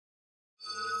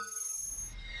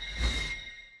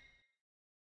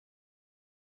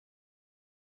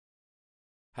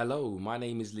Hello, my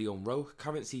name is Leon Rowe,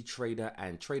 currency trader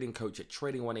and trading coach at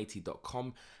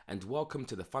trading180.com, and welcome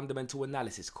to the Fundamental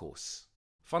Analysis course.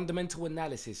 Fundamental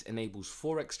Analysis enables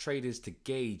Forex traders to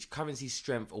gauge currency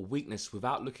strength or weakness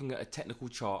without looking at a technical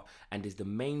chart and is the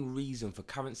main reason for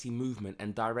currency movement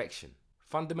and direction.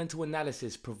 Fundamental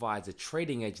Analysis provides a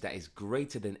trading edge that is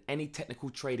greater than any technical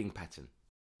trading pattern.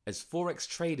 As Forex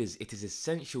traders, it is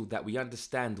essential that we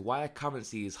understand why a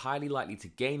currency is highly likely to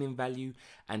gain in value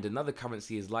and another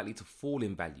currency is likely to fall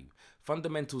in value.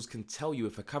 Fundamentals can tell you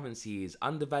if a currency is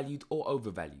undervalued or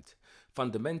overvalued.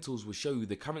 Fundamentals will show you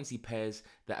the currency pairs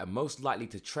that are most likely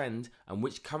to trend and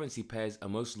which currency pairs are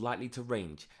most likely to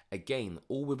range. Again,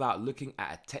 all without looking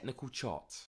at a technical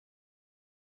chart.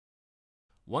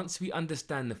 Once we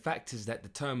understand the factors that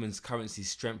determines currency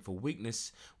strength or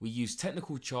weakness, we use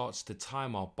technical charts to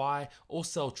time our buy or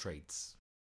sell trades.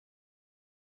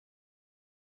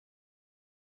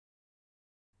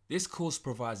 This course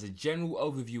provides a general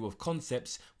overview of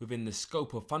concepts within the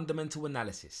scope of fundamental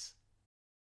analysis.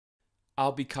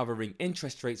 I'll be covering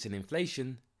interest rates and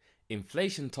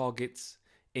inflation targets,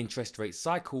 interest rate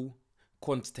cycle,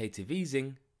 quantitative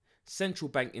easing, central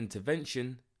bank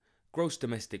intervention, gross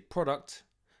domestic product,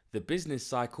 the business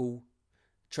cycle,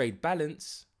 trade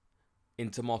balance,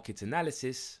 intermarket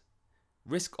analysis,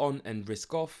 risk on and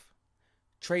risk off,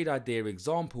 trade idea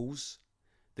examples,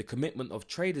 the commitment of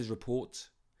traders report,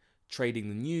 trading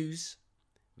the news,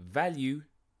 value,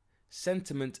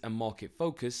 sentiment and market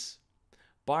focus,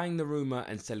 buying the rumor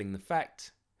and selling the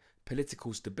fact,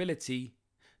 political stability,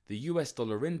 the US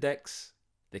dollar index,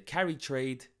 the carry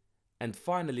trade, and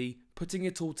finally putting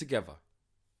it all together.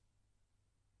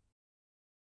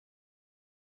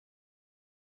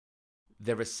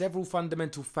 There are several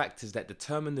fundamental factors that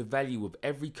determine the value of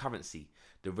every currency.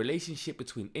 The relationship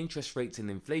between interest rates and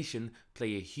inflation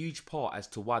play a huge part as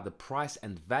to why the price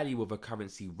and value of a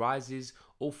currency rises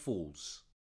or falls.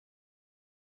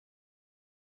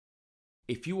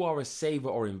 If you are a saver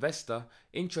or investor,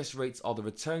 interest rates are the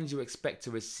returns you expect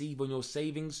to receive on your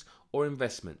savings or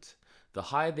investment. The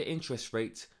higher the interest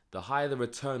rate, the higher the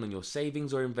return on your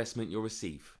savings or investment you'll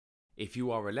receive. If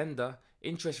you are a lender,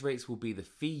 interest rates will be the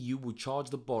fee you will charge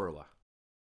the borrower.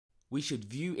 We should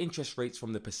view interest rates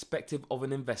from the perspective of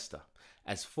an investor.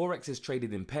 As Forex is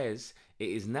traded in pairs, it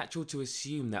is natural to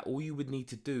assume that all you would need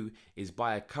to do is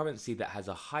buy a currency that has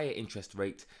a higher interest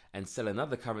rate and sell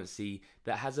another currency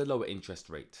that has a lower interest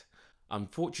rate.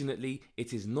 Unfortunately,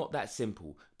 it is not that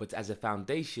simple, but as a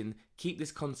foundation, keep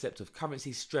this concept of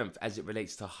currency strength as it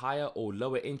relates to higher or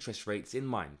lower interest rates in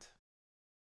mind.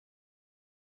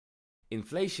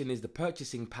 Inflation is the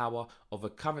purchasing power of a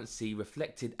currency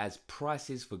reflected as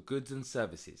prices for goods and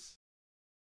services.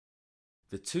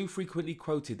 The two frequently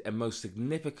quoted and most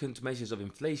significant measures of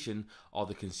inflation are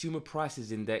the Consumer Prices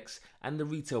Index and the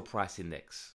Retail Price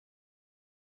Index.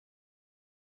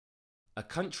 A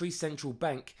country's central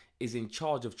bank is in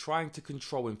charge of trying to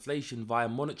control inflation via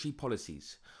monetary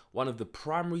policies. One of the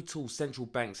primary tools central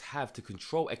banks have to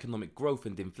control economic growth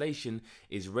and inflation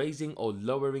is raising or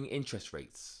lowering interest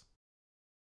rates.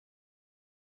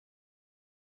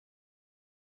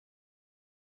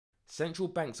 Central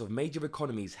banks of major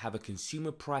economies have a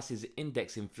consumer prices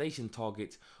index inflation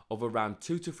target of around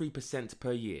 2 to 3%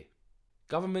 per year.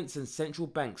 Governments and central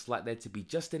banks like there to be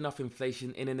just enough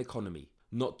inflation in an economy,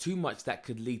 not too much that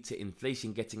could lead to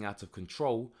inflation getting out of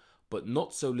control, but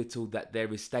not so little that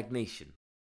there is stagnation.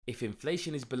 If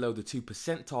inflation is below the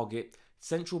 2% target,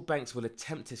 central banks will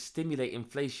attempt to stimulate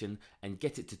inflation and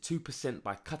get it to 2%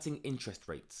 by cutting interest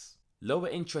rates. Lower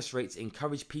interest rates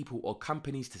encourage people or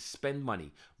companies to spend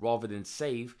money rather than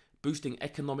save, boosting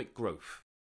economic growth.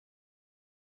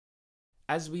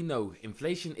 As we know,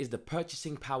 inflation is the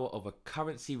purchasing power of a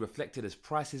currency reflected as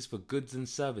prices for goods and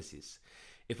services.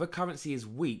 If a currency is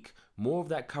weak, more of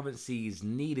that currency is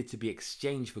needed to be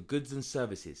exchanged for goods and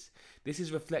services. This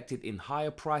is reflected in higher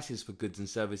prices for goods and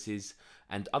services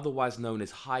and otherwise known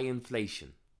as high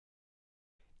inflation.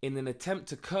 In an attempt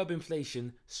to curb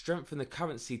inflation, strengthen the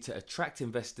currency to attract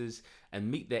investors,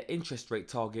 and meet their interest rate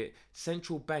target,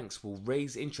 central banks will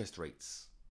raise interest rates.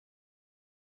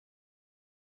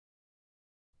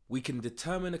 We can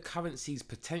determine a currency's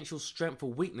potential strength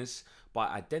or weakness by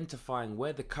identifying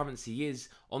where the currency is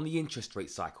on the interest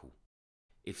rate cycle.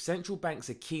 If central banks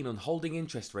are keen on holding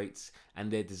interest rates and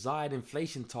their desired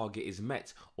inflation target is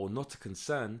met or not a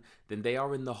concern, then they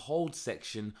are in the hold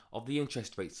section of the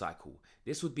interest rate cycle.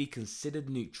 This would be considered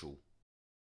neutral.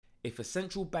 If a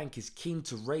central bank is keen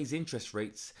to raise interest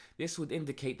rates, this would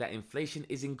indicate that inflation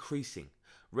is increasing.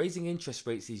 Raising interest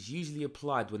rates is usually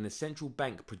applied when the central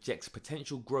bank projects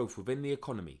potential growth within the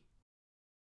economy.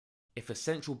 If a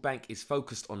central bank is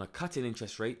focused on a cut in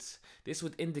interest rates, this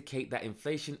would indicate that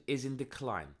inflation is in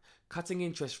decline. Cutting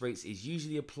interest rates is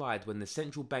usually applied when the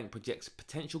central bank projects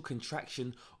potential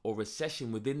contraction or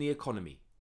recession within the economy.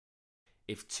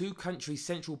 If two countries'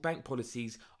 central bank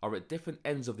policies are at different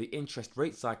ends of the interest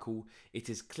rate cycle, it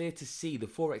is clear to see the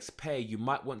Forex pair you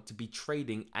might want to be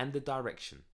trading and the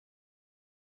direction.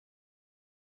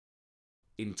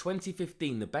 In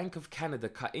 2015, the Bank of Canada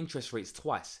cut interest rates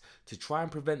twice to try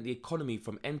and prevent the economy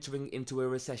from entering into a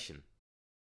recession.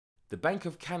 The Bank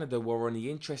of Canada were on the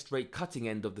interest rate cutting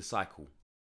end of the cycle.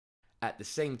 At the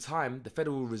same time, the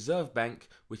Federal Reserve Bank,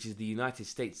 which is the United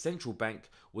States Central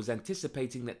Bank, was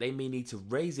anticipating that they may need to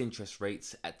raise interest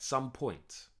rates at some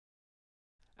point.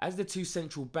 As the two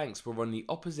central banks were on the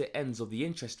opposite ends of the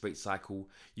interest rate cycle,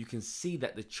 you can see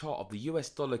that the chart of the US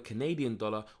dollar Canadian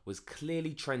dollar was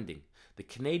clearly trending, the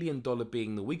Canadian dollar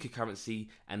being the weaker currency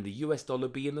and the US dollar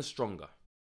being the stronger.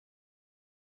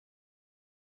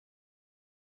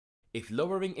 If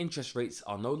lowering interest rates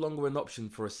are no longer an option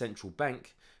for a central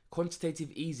bank,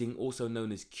 quantitative easing, also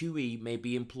known as QE, may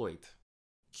be employed.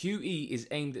 QE is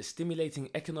aimed at stimulating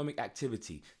economic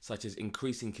activity, such as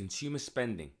increasing consumer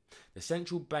spending. The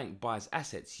central bank buys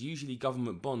assets, usually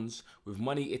government bonds, with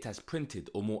money it has printed,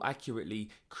 or more accurately,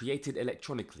 created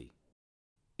electronically.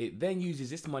 It then uses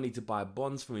this money to buy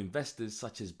bonds from investors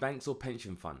such as banks or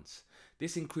pension funds.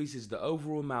 This increases the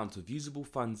overall amount of usable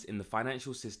funds in the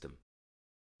financial system.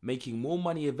 Making more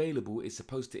money available is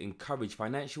supposed to encourage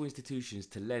financial institutions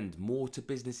to lend more to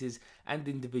businesses and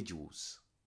individuals.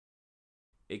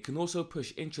 It can also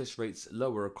push interest rates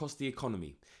lower across the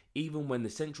economy, even when the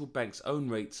central bank's own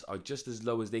rates are just as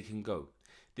low as they can go.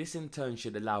 This in turn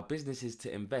should allow businesses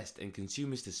to invest and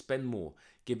consumers to spend more,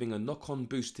 giving a knock-on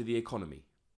boost to the economy.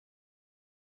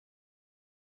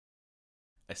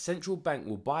 A central bank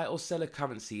will buy or sell a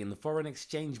currency in the foreign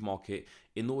exchange market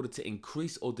in order to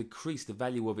increase or decrease the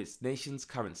value of its nation's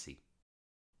currency.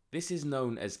 This is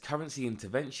known as currency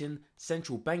intervention,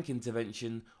 central bank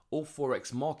intervention, or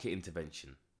forex market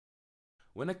intervention.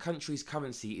 When a country's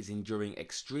currency is enduring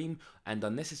extreme and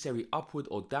unnecessary upward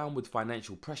or downward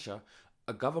financial pressure,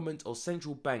 a government or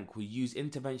central bank will use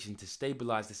intervention to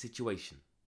stabilize the situation.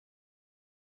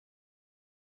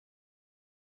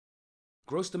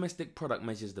 Gross domestic product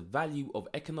measures the value of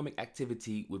economic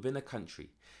activity within a country.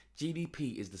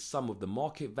 GDP is the sum of the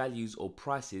market values or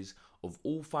prices of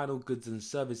all final goods and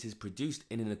services produced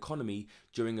in an economy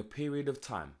during a period of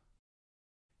time.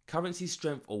 Currency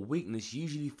strength or weakness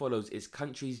usually follows its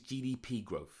country's GDP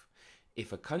growth.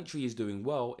 If a country is doing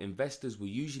well, investors will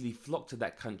usually flock to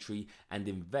that country and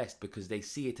invest because they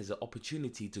see it as an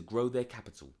opportunity to grow their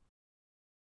capital.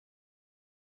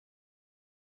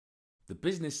 The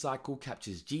business cycle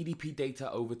captures GDP data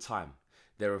over time.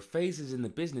 There are phases in the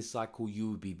business cycle you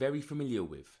will be very familiar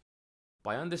with.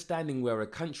 By understanding where a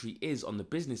country is on the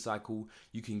business cycle,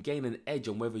 you can gain an edge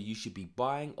on whether you should be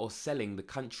buying or selling the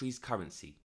country's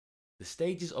currency. The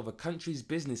stages of a country's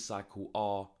business cycle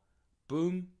are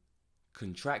boom,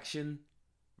 contraction,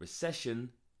 recession,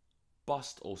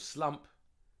 bust or slump,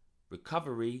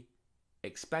 recovery,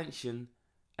 expansion,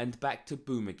 and back to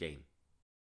boom again.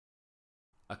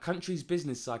 A country's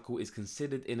business cycle is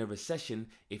considered in a recession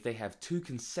if they have 2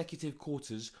 consecutive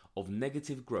quarters of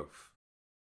negative growth.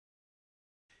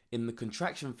 In the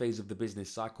contraction phase of the business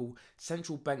cycle,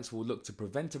 central banks will look to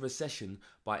prevent a recession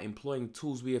by employing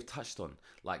tools we have touched on,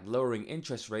 like lowering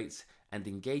interest rates and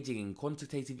engaging in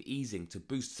quantitative easing to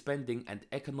boost spending and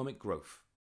economic growth.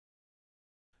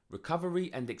 Recovery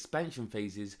and expansion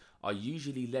phases are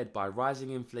usually led by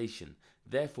rising inflation,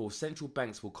 therefore central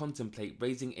banks will contemplate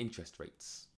raising interest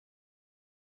rates.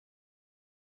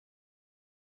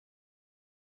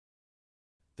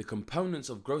 The components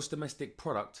of gross domestic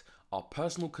product are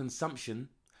personal consumption,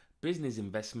 business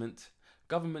investment,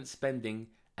 government spending,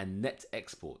 and net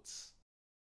exports.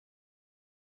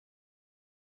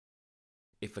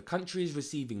 If a country is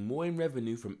receiving more in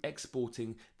revenue from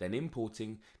exporting than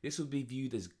importing, this would be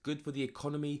viewed as good for the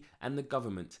economy and the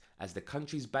government, as the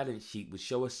country's balance sheet would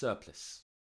show a surplus.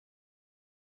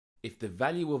 If the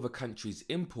value of a country's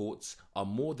imports are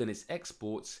more than its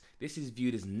exports, this is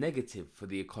viewed as negative for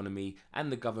the economy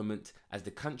and the government, as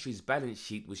the country's balance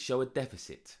sheet would show a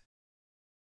deficit.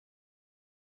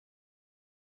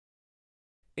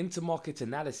 Intermarket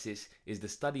analysis is the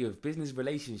study of business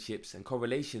relationships and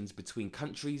correlations between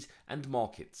countries and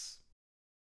markets.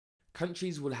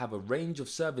 Countries will have a range of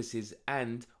services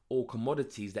and/or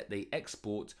commodities that they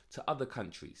export to other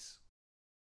countries.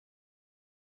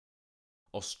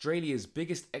 Australia's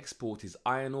biggest export is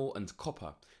iron ore and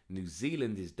copper, New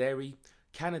Zealand is dairy,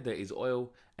 Canada is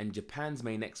oil, and Japan's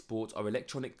main export are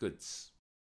electronic goods.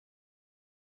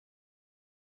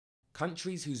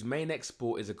 Countries whose main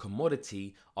export is a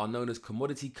commodity are known as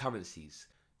commodity currencies.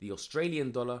 The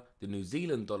Australian dollar, the New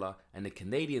Zealand dollar, and the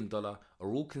Canadian dollar are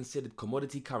all considered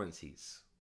commodity currencies.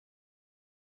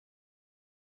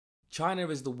 China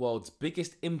is the world's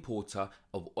biggest importer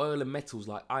of oil and metals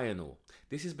like iron ore.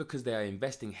 This is because they are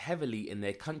investing heavily in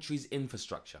their country's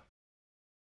infrastructure.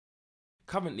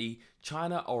 Currently,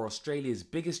 China are Australia's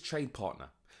biggest trade partner.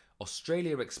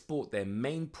 Australia export their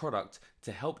main product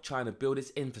to help China build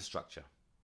its infrastructure.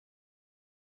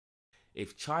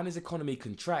 If China's economy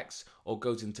contracts or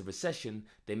goes into recession,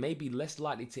 they may be less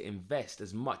likely to invest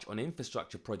as much on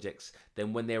infrastructure projects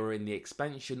than when they were in the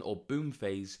expansion or boom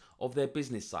phase of their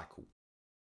business cycle.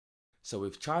 So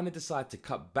if China decide to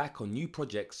cut back on new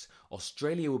projects,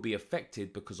 Australia will be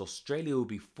affected because Australia will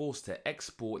be forced to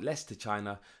export less to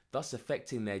China, thus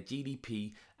affecting their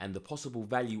GDP and the possible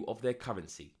value of their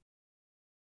currency.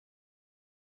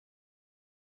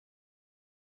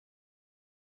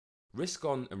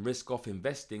 Risk-on and risk-off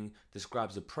investing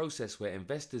describes a process where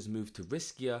investors move to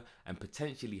riskier and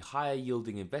potentially higher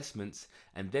yielding investments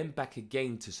and then back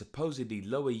again to supposedly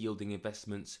lower yielding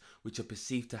investments which are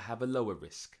perceived to have a lower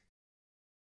risk.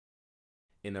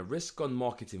 In a risk-on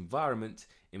market environment,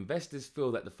 investors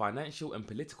feel that the financial and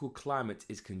political climate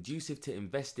is conducive to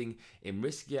investing in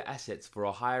riskier assets for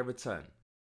a higher return.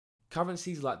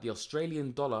 Currencies like the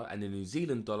Australian dollar and the New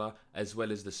Zealand dollar, as well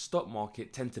as the stock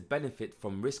market, tend to benefit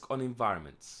from risk-on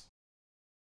environments.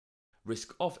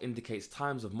 Risk-off indicates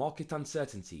times of market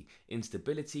uncertainty,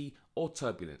 instability, or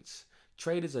turbulence.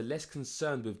 Traders are less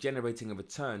concerned with generating a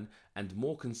return and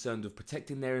more concerned with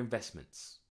protecting their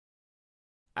investments.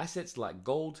 Assets like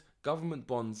gold, government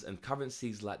bonds, and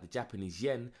currencies like the Japanese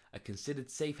yen are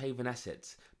considered safe haven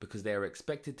assets because they are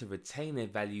expected to retain their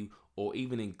value or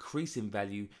even increase in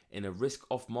value in a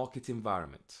risk-off market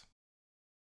environment.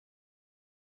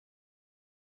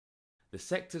 The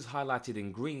sectors highlighted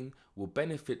in green will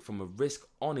benefit from a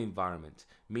risk-on environment,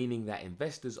 meaning that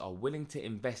investors are willing to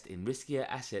invest in riskier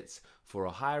assets for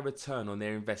a higher return on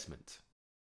their investment.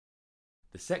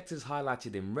 The sectors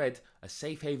highlighted in red are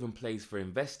safe haven plays for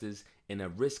investors in a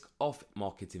risk-off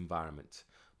market environment.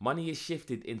 Money is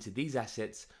shifted into these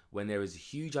assets when there is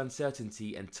huge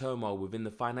uncertainty and turmoil within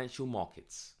the financial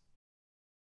markets.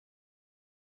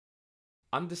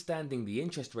 Understanding the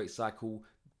interest rate cycle,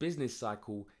 business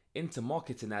cycle,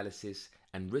 intermarket analysis,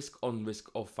 and risk-on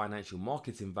risk-off financial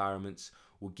market environments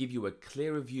will give you a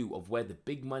clearer view of where the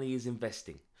big money is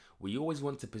investing. We always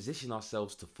want to position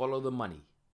ourselves to follow the money.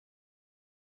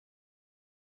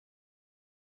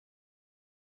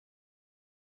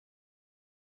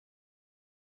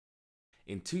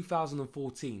 In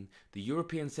 2014, the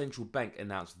European Central Bank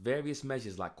announced various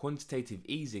measures like quantitative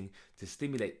easing to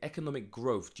stimulate economic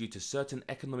growth due to certain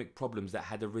economic problems that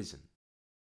had arisen.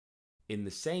 In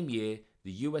the same year,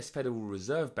 the US Federal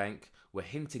Reserve Bank were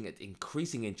hinting at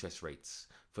increasing interest rates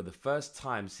for the first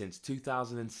time since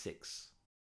 2006.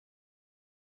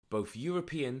 Both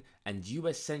European and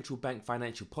US central bank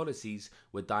financial policies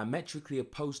were diametrically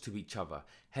opposed to each other,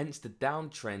 hence the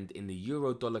downtrend in the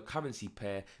euro-dollar currency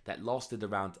pair that lasted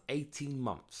around 18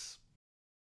 months.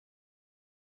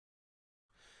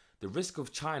 The risk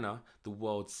of China, the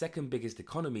world's second biggest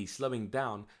economy, slowing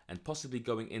down and possibly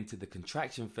going into the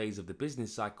contraction phase of the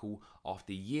business cycle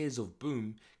after years of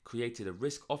boom created a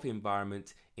risk-off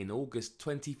environment in August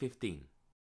 2015.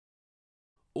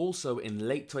 Also in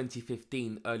late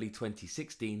 2015, early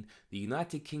 2016, the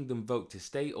United Kingdom vote to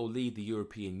stay or leave the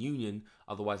European Union,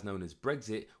 otherwise known as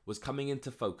Brexit, was coming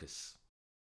into focus.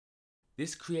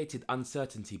 This created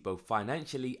uncertainty both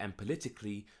financially and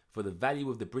politically for the value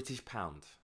of the British pound.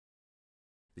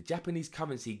 The Japanese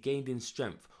currency gained in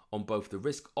strength on both the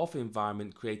risk-off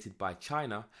environment created by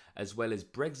China as well as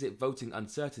Brexit voting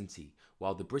uncertainty,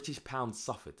 while the British pound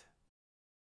suffered.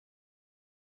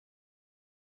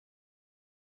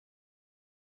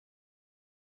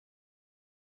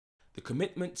 The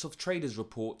Commitments of Traders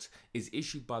report is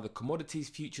issued by the Commodities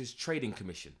Futures Trading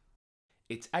Commission.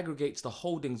 It aggregates the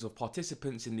holdings of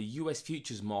participants in the US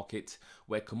futures market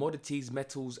where commodities,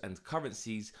 metals, and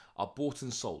currencies are bought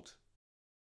and sold.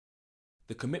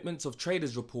 The Commitments of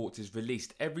Traders report is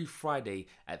released every Friday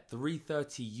at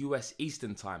 3:30 US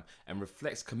Eastern Time and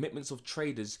reflects commitments of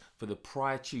traders for the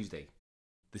prior Tuesday.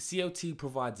 The COT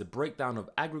provides a breakdown of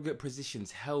aggregate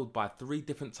positions held by three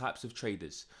different types of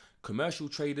traders: commercial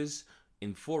traders,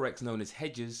 in Forex known as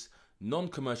hedgers,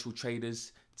 non-commercial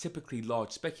traders, typically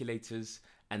large speculators,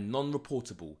 and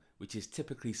non-reportable, which is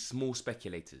typically small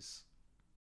speculators.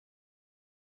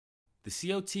 The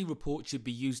COT report should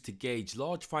be used to gauge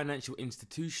large financial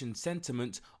institution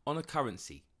sentiment on a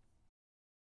currency.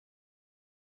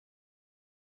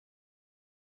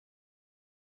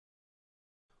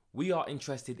 We are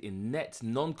interested in net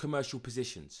non-commercial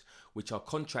positions, which are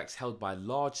contracts held by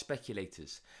large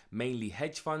speculators, mainly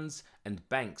hedge funds and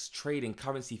banks trading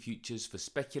currency futures for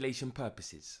speculation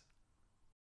purposes.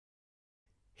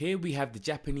 Here we have the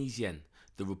Japanese yen.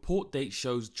 The report date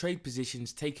shows trade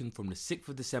positions taken from the 6th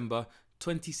of December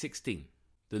 2016.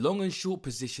 The long and short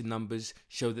position numbers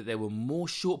show that there were more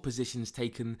short positions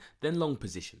taken than long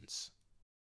positions.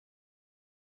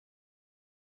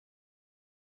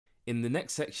 In the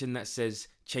next section that says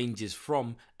changes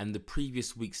from and the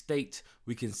previous week's date,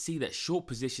 we can see that short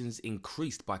positions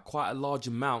increased by quite a large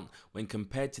amount when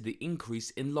compared to the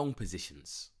increase in long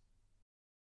positions.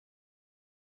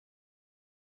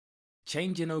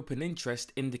 Change in open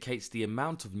interest indicates the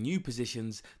amount of new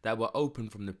positions that were open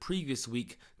from the previous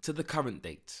week to the current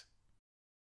date.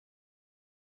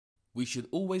 We should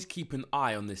always keep an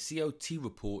eye on the COT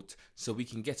report so we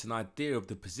can get an idea of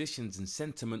the positions and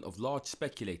sentiment of large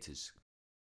speculators.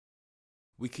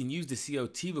 We can use the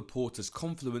COT report as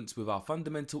confluence with our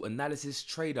fundamental analysis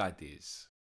trade ideas.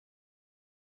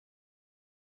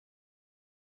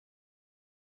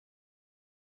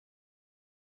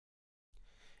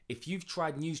 If you've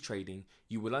tried news trading,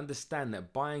 you will understand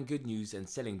that buying good news and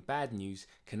selling bad news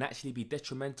can actually be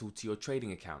detrimental to your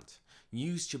trading account.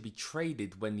 News should be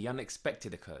traded when the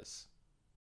unexpected occurs.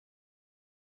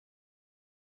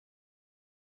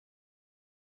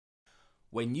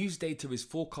 When news data is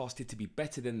forecasted to be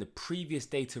better than the previous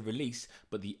data release,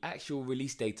 but the actual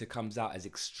release data comes out as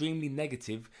extremely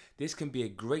negative, this can be a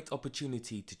great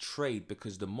opportunity to trade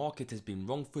because the market has been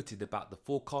wrong-footed about the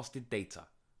forecasted data.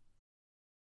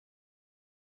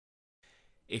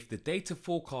 If the data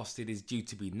forecasted is due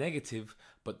to be negative,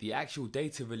 but the actual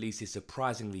data release is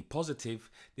surprisingly positive,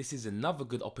 this is another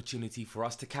good opportunity for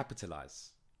us to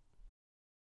capitalize.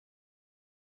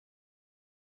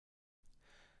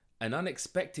 An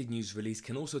unexpected news release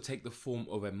can also take the form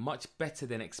of a much better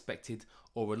than expected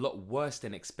or a lot worse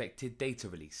than expected data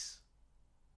release.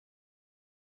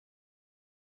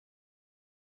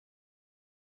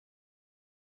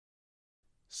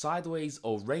 Sideways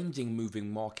or ranging moving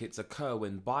markets occur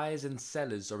when buyers and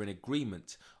sellers are in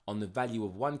agreement on the value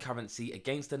of one currency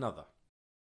against another.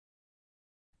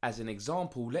 As an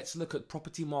example, let's look at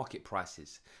property market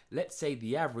prices. Let's say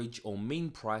the average or mean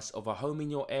price of a home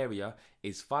in your area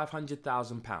is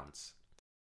 £500,000.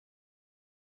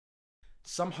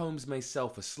 Some homes may sell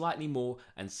for slightly more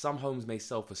and some homes may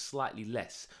sell for slightly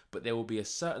less, but there will be a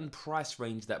certain price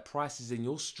range that prices in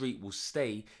your street will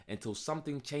stay until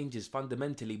something changes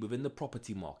fundamentally within the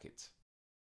property market.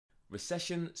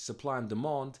 Recession, supply and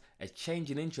demand, a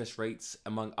change in interest rates,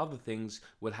 among other things,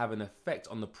 will have an effect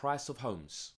on the price of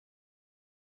homes.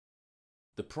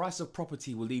 The price of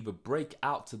property will either break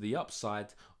out to the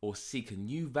upside or seek a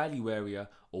new value area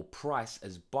or price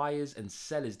as buyers and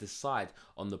sellers decide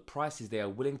on the prices they are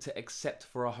willing to accept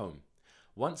for a home.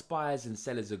 Once buyers and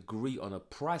sellers agree on a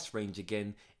price range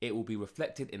again, it will be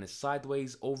reflected in a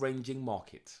sideways or ranging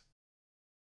market.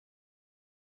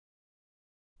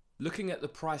 Looking at the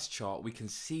price chart, we can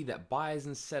see that buyers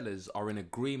and sellers are in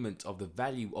agreement of the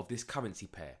value of this currency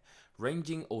pair.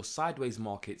 Ranging or sideways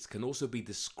markets can also be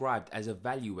described as a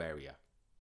value area.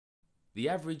 The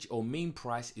average or mean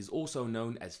price is also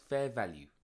known as fair value.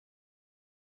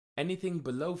 Anything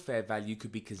below fair value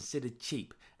could be considered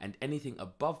cheap, and anything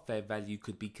above fair value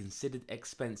could be considered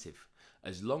expensive.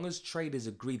 As long as traders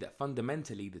agree that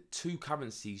fundamentally the two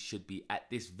currencies should be at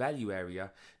this value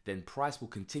area, then price will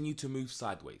continue to move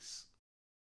sideways.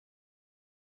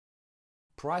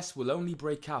 Price will only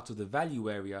break out of the value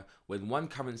area when one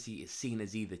currency is seen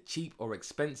as either cheap or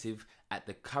expensive at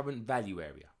the current value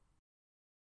area.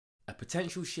 A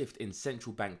potential shift in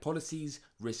central bank policies,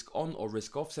 risk on or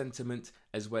risk off sentiment,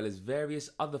 as well as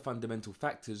various other fundamental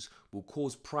factors will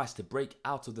cause price to break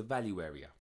out of the value area.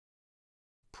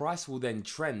 Price will then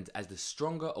trend as the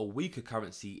stronger or weaker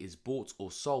currency is bought or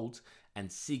sold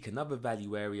and seek another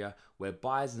value area where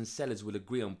buyers and sellers will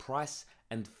agree on price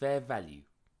and fair value.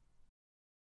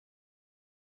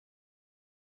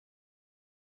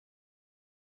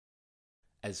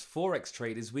 As Forex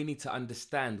traders, we need to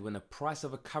understand when a price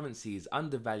of a currency is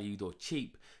undervalued or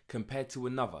cheap compared to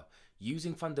another.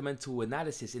 Using fundamental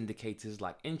analysis indicators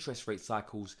like interest rate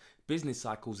cycles, business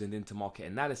cycles and intermarket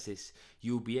analysis,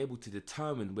 you will be able to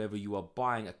determine whether you are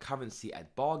buying a currency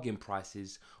at bargain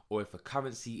prices or if a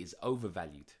currency is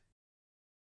overvalued.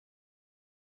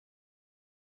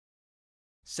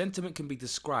 Sentiment can be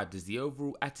described as the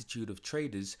overall attitude of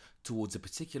traders towards a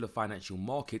particular financial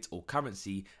market or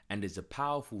currency and is a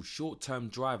powerful short-term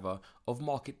driver of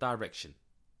market direction.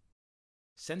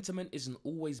 Sentiment isn't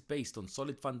always based on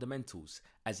solid fundamentals,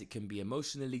 as it can be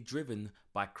emotionally driven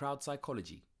by crowd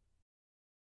psychology.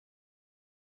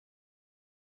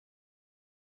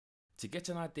 To get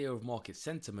an idea of market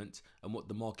sentiment and what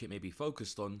the market may be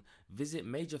focused on, visit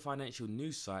major financial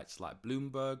news sites like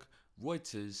Bloomberg,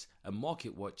 Reuters and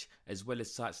MarketWatch, as well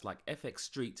as sites like FX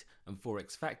Street and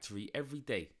Forex Factory every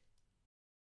day.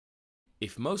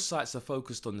 If most sites are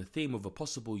focused on the theme of a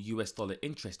possible US dollar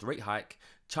interest rate hike,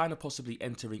 China possibly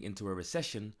entering into a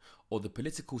recession, or the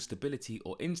political stability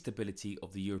or instability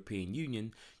of the European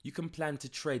Union, you can plan to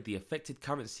trade the affected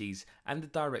currencies and the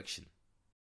direction.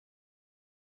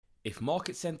 If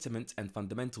market sentiment and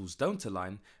fundamentals don't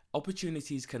align,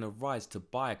 opportunities can arise to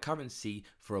buy a currency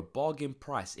for a bargain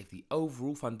price if the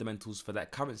overall fundamentals for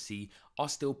that currency are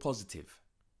still positive.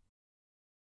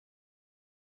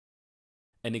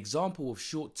 An example of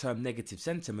short-term negative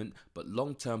sentiment but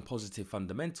long-term positive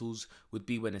fundamentals would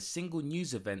be when a single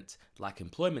news event like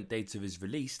employment data is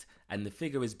released and the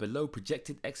figure is below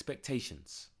projected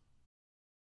expectations.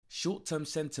 Short-term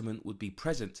sentiment would be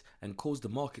present and cause the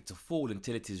market to fall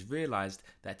until it is realized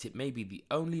that it may be the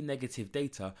only negative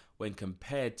data when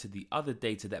compared to the other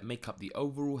data that make up the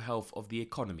overall health of the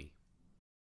economy.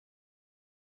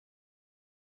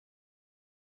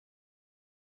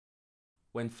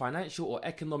 When financial or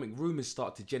economic rumors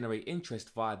start to generate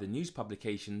interest via the news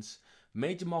publications,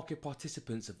 major market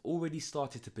participants have already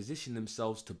started to position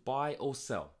themselves to buy or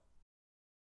sell.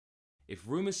 If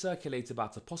rumors circulate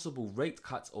about a possible rate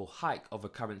cut or hike of a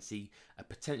currency, a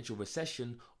potential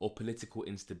recession or political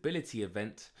instability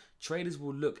event, traders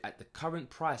will look at the current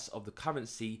price of the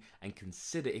currency and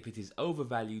consider if it is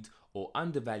overvalued or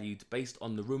undervalued based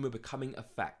on the rumor becoming a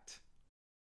fact.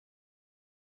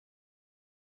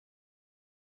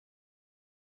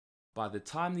 By the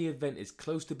time the event is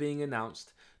close to being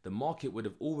announced, the market would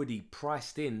have already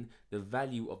priced in the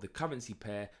value of the currency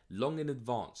pair long in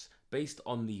advance, based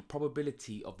on the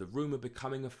probability of the rumor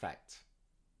becoming a fact.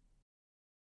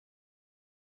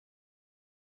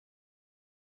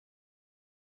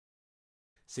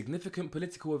 Significant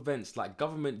political events like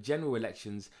government general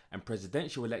elections and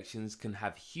presidential elections can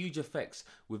have huge effects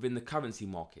within the currency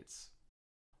markets.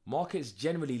 Markets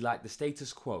generally like the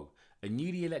status quo. A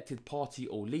newly elected party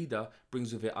or leader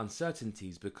brings with it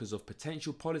uncertainties because of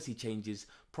potential policy changes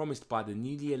promised by the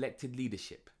newly elected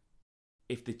leadership.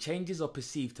 If the changes are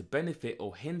perceived to benefit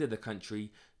or hinder the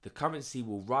country, the currency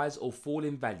will rise or fall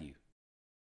in value.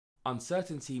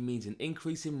 Uncertainty means an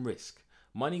increase in risk.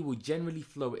 Money will generally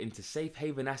flow into safe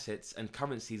haven assets and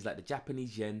currencies like the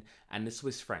Japanese yen and the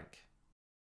Swiss franc.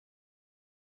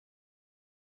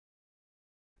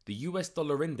 The US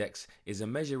dollar index is a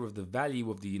measure of the value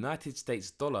of the United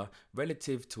States dollar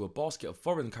relative to a basket of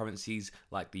foreign currencies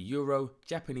like the euro,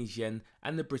 Japanese yen,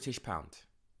 and the British pound.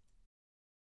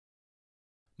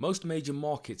 Most major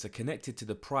markets are connected to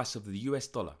the price of the US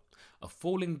dollar. A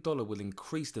falling dollar will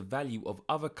increase the value of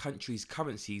other countries'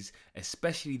 currencies,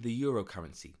 especially the euro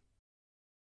currency.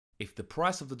 If the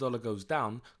price of the dollar goes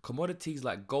down, commodities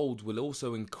like gold will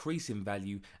also increase in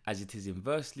value as it is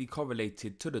inversely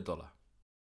correlated to the dollar.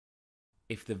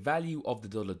 If the value of the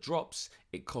dollar drops,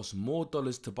 it costs more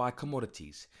dollars to buy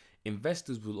commodities.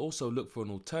 Investors will also look for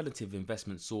an alternative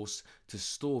investment source to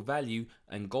store value,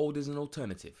 and gold is an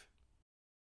alternative.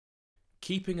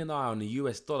 Keeping an eye on the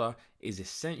US dollar is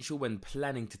essential when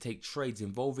planning to take trades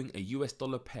involving a US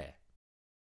dollar pair.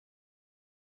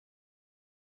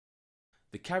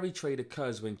 The carry trade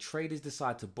occurs when traders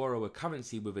decide to borrow a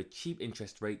currency with a cheap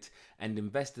interest rate and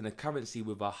invest in a currency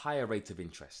with a higher rate of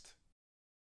interest.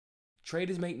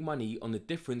 Traders make money on the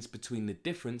difference between the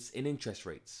difference in interest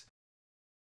rates.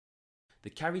 The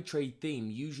carry trade theme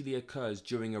usually occurs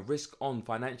during a risk-on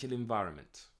financial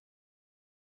environment.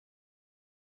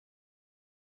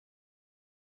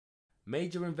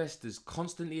 Major investors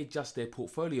constantly adjust their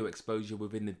portfolio exposure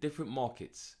within the different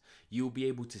markets. You will be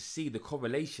able to see the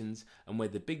correlations and where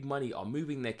the big money are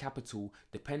moving their capital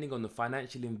depending on the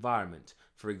financial environment.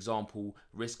 For example,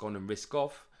 risk on and risk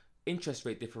off, interest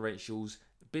rate differentials,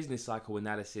 business cycle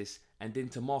analysis, and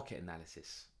intermarket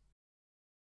analysis.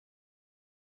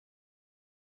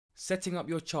 Setting up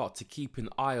your chart to keep an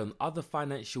eye on other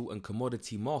financial and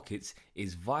commodity markets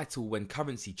is vital when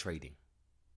currency trading.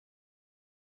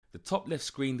 The top left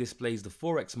screen displays the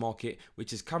Forex market,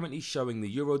 which is currently showing the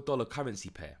euro-dollar currency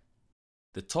pair.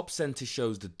 The top center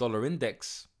shows the dollar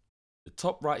index. The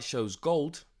top right shows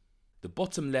gold. The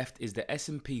bottom left is the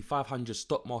S&P 500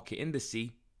 stock market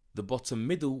indice. The bottom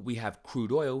middle we have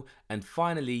crude oil, and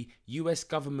finally US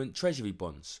government treasury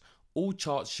bonds. All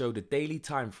charts show the daily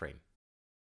time frame.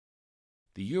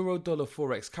 The euro-dollar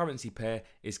forex currency pair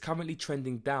is currently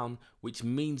trending down, which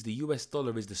means the US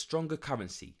dollar is the stronger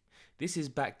currency. This is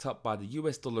backed up by the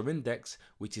US dollar index,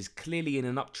 which is clearly in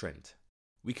an uptrend.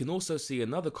 We can also see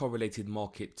another correlated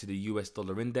market to the US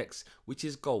dollar index, which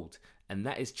is gold, and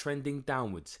that is trending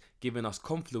downwards, giving us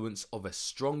confluence of a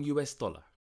strong US dollar.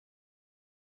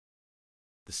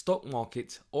 The stock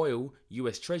market, oil,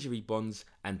 US Treasury bonds,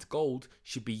 and gold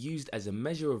should be used as a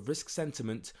measure of risk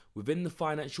sentiment within the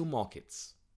financial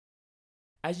markets.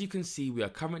 As you can see, we are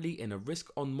currently in a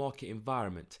risk-on market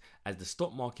environment as the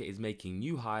stock market is making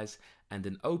new highs and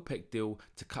an OPEC deal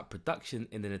to cut production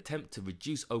in an attempt to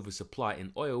reduce oversupply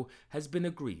in oil has been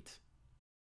agreed.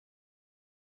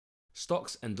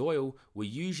 Stocks and oil will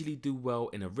usually do well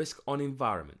in a risk-on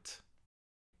environment.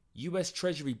 US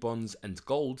Treasury bonds and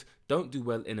gold don't do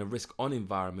well in a risk-on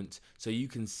environment, so you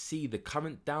can see the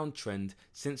current downtrend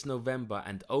since November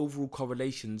and overall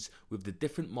correlations with the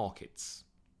different markets.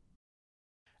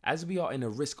 As we are in a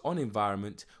risk-on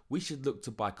environment, we should look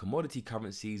to buy commodity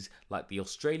currencies like the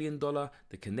Australian dollar,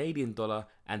 the Canadian dollar,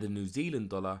 and the New Zealand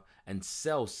dollar, and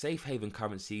sell safe haven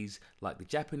currencies like the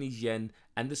Japanese yen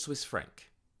and the Swiss franc.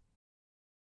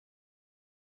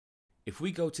 If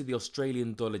we go to the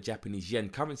Australian dollar Japanese yen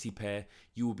currency pair,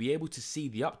 you will be able to see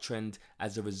the uptrend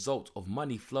as a result of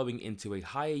money flowing into a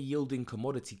higher yielding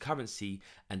commodity currency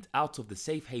and out of the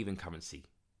safe haven currency.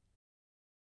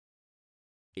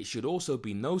 It should also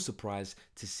be no surprise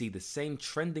to see the same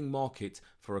trending market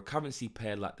for a currency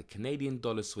pair like the Canadian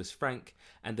dollar Swiss franc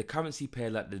and a currency pair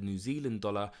like the New Zealand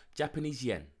dollar Japanese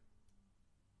yen.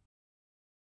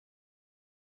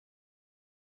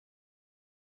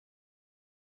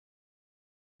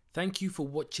 Thank you for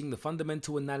watching the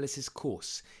Fundamental Analysis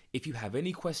course. If you have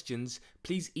any questions,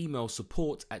 please email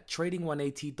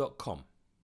support@trading180.com.